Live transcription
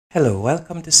Hello,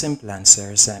 welcome to Simple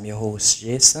Answers. I'm your host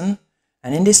Jason,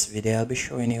 and in this video I'll be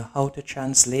showing you how to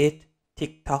translate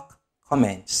TikTok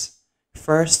comments.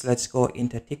 First, let's go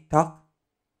into TikTok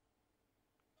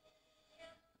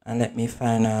and let me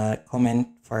find a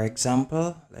comment. For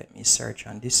example, let me search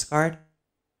on Discord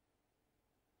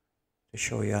to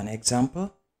show you an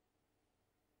example.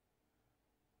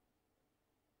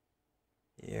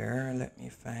 Here, let me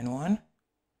find one.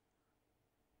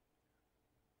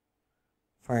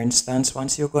 For instance,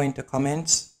 once you go into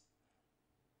comments,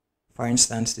 for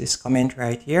instance, this comment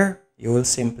right here, you will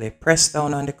simply press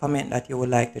down on the comment that you would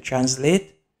like to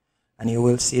translate, and you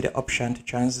will see the option to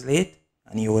translate,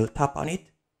 and you will tap on it.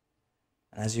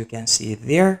 And as you can see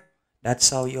there,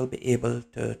 that's how you'll be able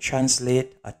to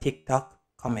translate a TikTok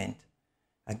comment.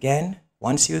 Again,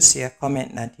 once you see a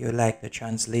comment that you like to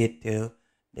translate to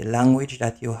the language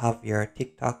that you have your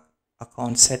TikTok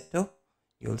account set to,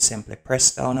 you'll simply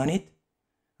press down on it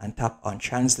and tap on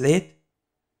translate,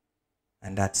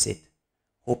 and that's it.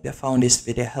 Hope you found this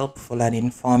video helpful and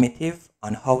informative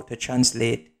on how to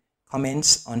translate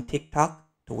comments on TikTok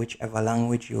to whichever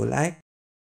language you like.